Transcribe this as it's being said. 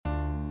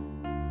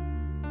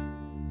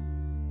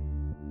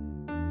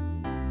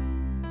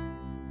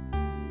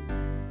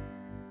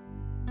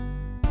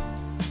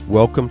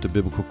Welcome to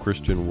Biblical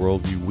Christian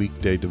Worldview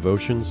Weekday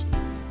Devotions,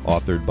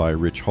 authored by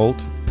Rich Holt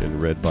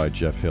and read by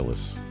Jeff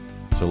Hillis.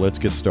 So let's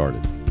get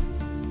started.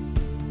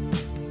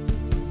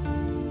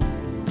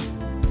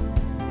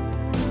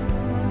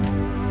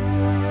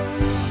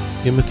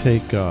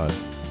 Imitate God.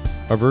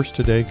 Our verse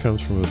today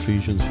comes from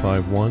Ephesians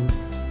 5:1.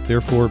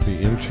 Therefore be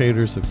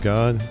imitators of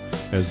God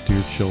as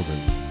dear children.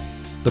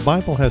 The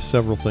Bible has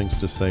several things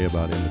to say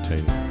about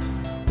imitating.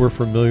 We're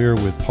familiar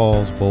with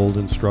Paul's bold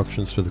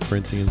instructions to the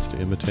Corinthians to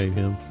imitate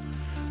him.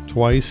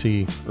 Twice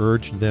he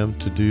urged them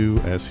to do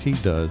as he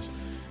does,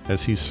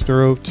 as he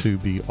strove to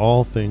be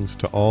all things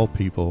to all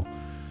people,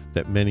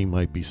 that many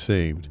might be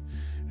saved,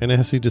 and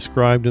as he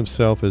described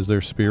himself as their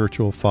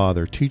spiritual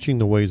father, teaching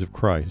the ways of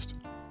Christ.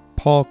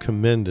 Paul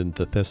commended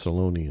the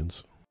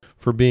Thessalonians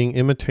for being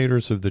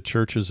imitators of the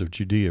churches of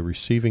Judea,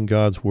 receiving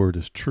God's word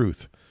as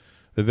truth,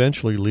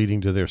 eventually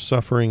leading to their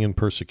suffering and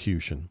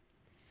persecution.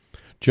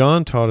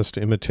 John taught us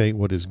to imitate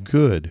what is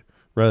good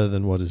rather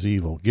than what is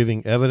evil,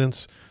 giving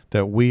evidence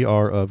that we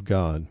are of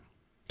God.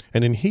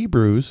 And in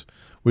Hebrews,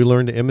 we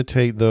learn to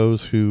imitate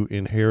those who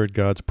inherit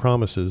God's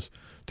promises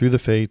through the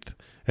faith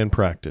and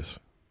practice.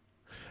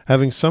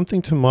 Having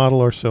something to model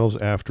ourselves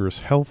after is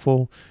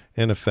helpful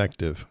and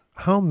effective.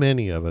 How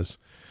many of us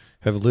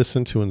have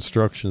listened to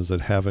instructions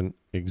that haven't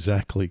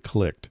exactly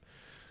clicked?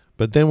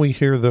 But then we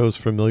hear those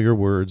familiar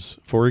words,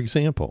 for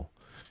example,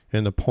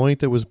 and the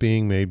point that was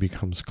being made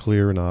becomes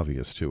clear and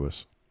obvious to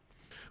us.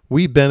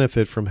 We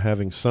benefit from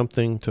having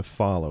something to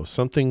follow,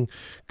 something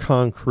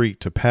concrete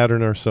to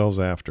pattern ourselves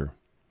after.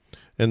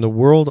 And the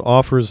world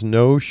offers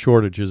no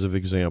shortages of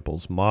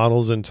examples,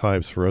 models, and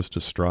types for us to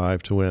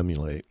strive to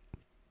emulate.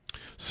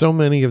 So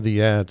many of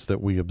the ads that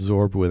we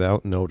absorb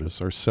without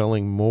notice are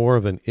selling more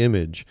of an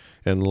image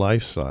and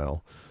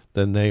lifestyle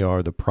than they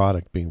are the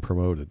product being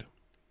promoted.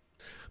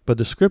 But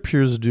the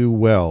Scriptures do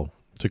well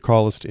to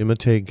call us to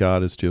imitate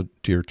God as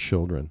dear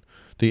children.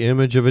 The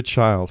image of a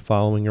child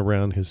following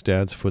around his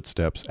dad's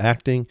footsteps,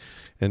 acting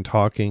and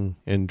talking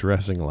and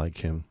dressing like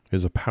him,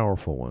 is a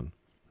powerful one.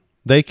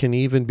 They can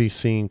even be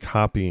seen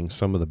copying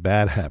some of the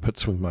bad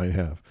habits we might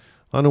have,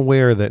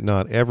 unaware that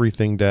not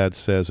everything Dad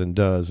says and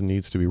does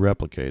needs to be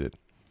replicated.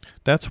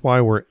 That's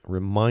why we're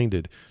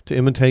reminded to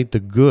imitate the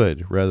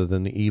good rather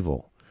than the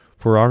evil,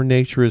 for our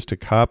nature is to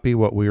copy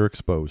what we are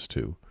exposed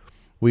to.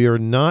 We are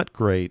not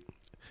great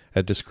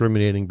at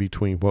discriminating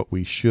between what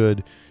we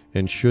should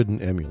and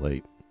shouldn't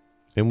emulate,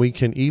 and we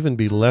can even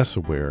be less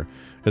aware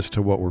as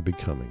to what we're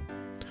becoming.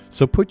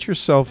 So put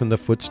yourself in the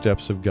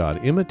footsteps of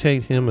God.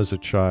 Imitate him as a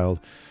child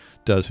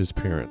does his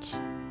parents.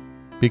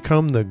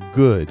 Become the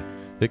good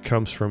that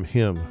comes from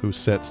him who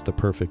sets the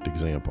perfect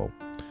example.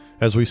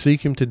 As we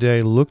seek him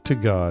today, look to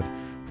God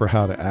for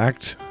how to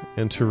act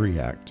and to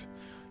react.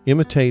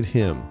 Imitate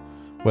him,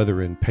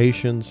 whether in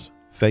patience,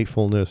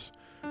 faithfulness,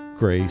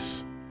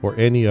 grace, or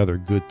any other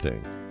good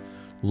thing.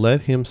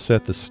 Let him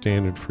set the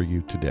standard for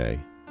you today.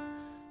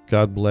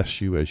 God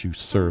bless you as you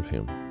serve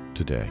him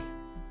today.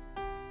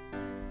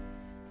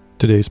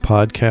 Today's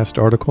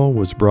podcast article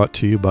was brought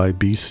to you by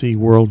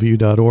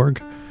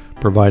bcworldview.org,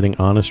 providing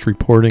honest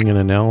reporting and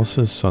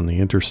analysis on the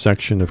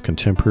intersection of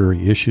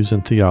contemporary issues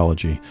and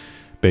theology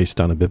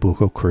based on a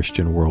biblical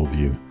Christian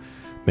worldview.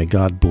 May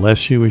God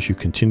bless you as you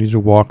continue to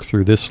walk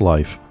through this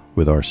life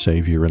with our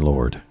Savior and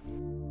Lord.